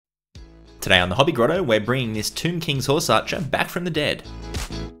Today on the Hobby Grotto, we're bringing this Tomb Kings horse archer back from the dead.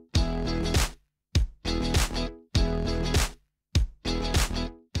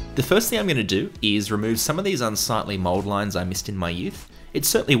 The first thing I'm going to do is remove some of these unsightly mould lines I missed in my youth. It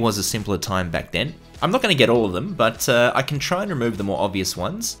certainly was a simpler time back then. I'm not going to get all of them, but I can try and remove the more obvious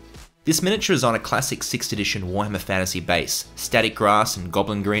ones. This miniature is on a classic 6th edition Warhammer Fantasy base. Static grass and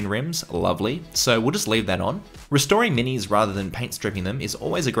goblin green rims, lovely, so we'll just leave that on. Restoring minis rather than paint stripping them is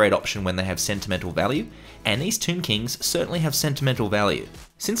always a great option when they have sentimental value, and these Tomb Kings certainly have sentimental value.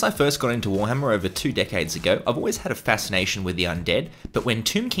 Since I first got into Warhammer over 2 decades ago, I've always had a fascination with the undead, but when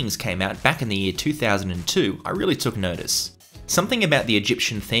Tomb Kings came out back in the year 2002, I really took notice. Something about the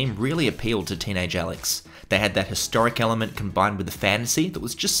Egyptian theme really appealed to teenage Alex. They had that historic element combined with the fantasy that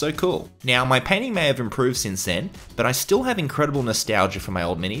was just so cool. Now, my painting may have improved since then, but I still have incredible nostalgia for my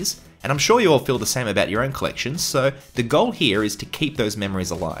old minis, and I'm sure you all feel the same about your own collections, so the goal here is to keep those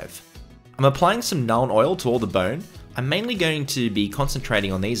memories alive. I'm applying some Nuln oil to all the bone. I'm mainly going to be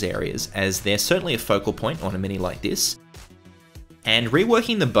concentrating on these areas, as they're certainly a focal point on a mini like this. And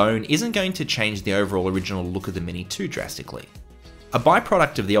reworking the bone isn't going to change the overall original look of the mini too drastically. A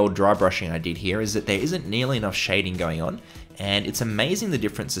byproduct of the old dry brushing I did here is that there isn't nearly enough shading going on, and it's amazing the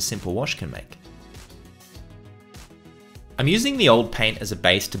difference a simple wash can make. I'm using the old paint as a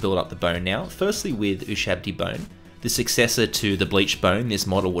base to build up the bone now, firstly with Ushabti bone, the successor to the bleached bone this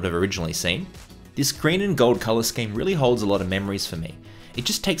model would have originally seen. This green and gold colour scheme really holds a lot of memories for me. It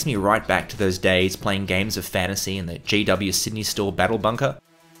just takes me right back to those days playing games of fantasy in the GW Sydney store battle bunker.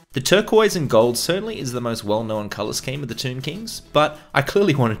 The turquoise and gold certainly is the most well-known colour scheme of the Tomb Kings, but I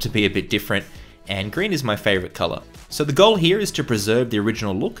clearly want it to be a bit different, and green is my favourite colour. So the goal here is to preserve the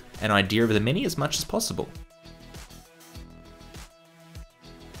original look and idea of the mini as much as possible.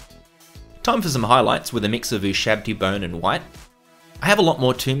 Time for some highlights with a mix of Ushabti bone and white. I have a lot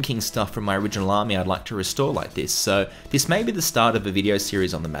more Tomb King stuff from my original army I'd like to restore like this, so this may be the start of a video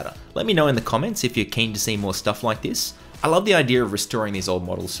series on the matter. Let me know in the comments if you're keen to see more stuff like this. I love the idea of restoring these old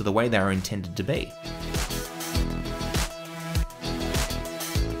models to the way they are intended to be.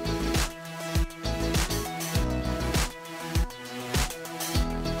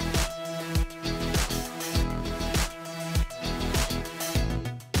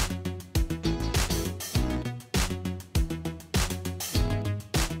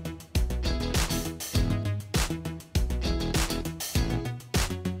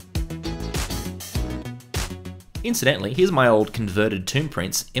 Incidentally, here's my old converted Tomb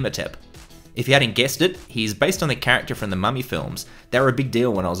Prince, Imhotep. If you hadn't guessed it, he's based on the character from the Mummy films. They were a big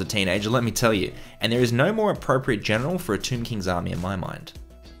deal when I was a teenager, let me tell you, and there is no more appropriate general for a Tomb King's army in my mind.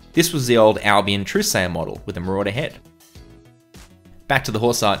 This was the old Albion Truthsayer model with a marauder head. Back to the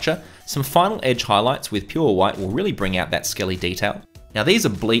horse archer, some final edge highlights with pure white will really bring out that skelly detail. Now these are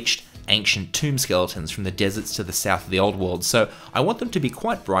bleached, ancient tomb skeletons from the deserts to the south of the old world, so I want them to be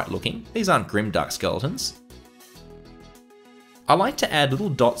quite bright looking. These aren't grimdark skeletons. I like to add little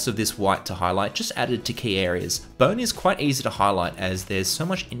dots of this white to highlight, just added to key areas. Bone is quite easy to highlight as there's so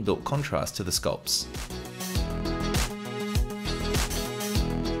much inbuilt contrast to the sculpts.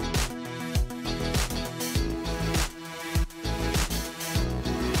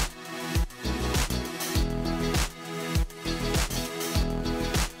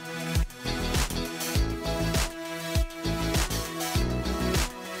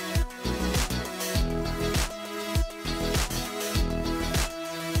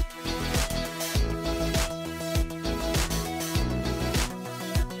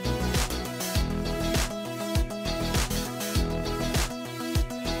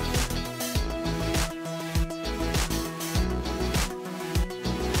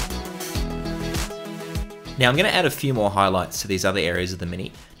 Now I'm going to add a few more highlights to these other areas of the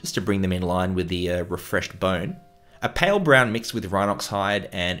mini, just to bring them in line with the refreshed bone. A pale brown mixed with rhinox hide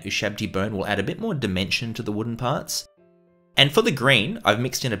and Ushabti bone will add a bit more dimension to the wooden parts. And for the green, I've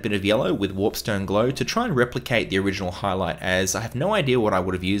mixed in a bit of yellow with warpstone glow to try and replicate the original highlight, as I have no idea what I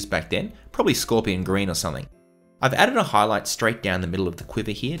would have used back then, probably scorpion green or something. I've added a highlight straight down the middle of the quiver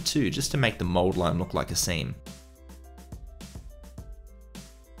here too, just to make the mould line look like a seam.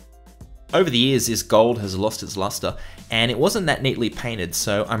 Over the years, this gold has lost its luster, and it wasn't that neatly painted,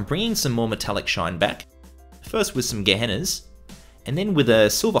 so I'm bringing some more metallic shine back. First with some Gehennas, and then with a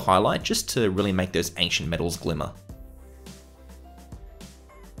silver highlight just to really make those ancient metals glimmer.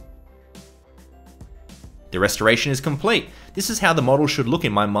 The restoration is complete. This is how the model should look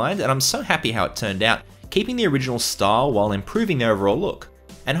in my mind, and I'm so happy how it turned out, keeping the original style while improving the overall look.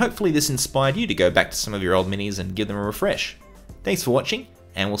 And hopefully this inspired you to go back to some of your old minis and give them a refresh. Thanks for watching,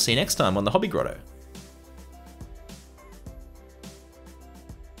 and we'll see you next time on the Hobby Grotto.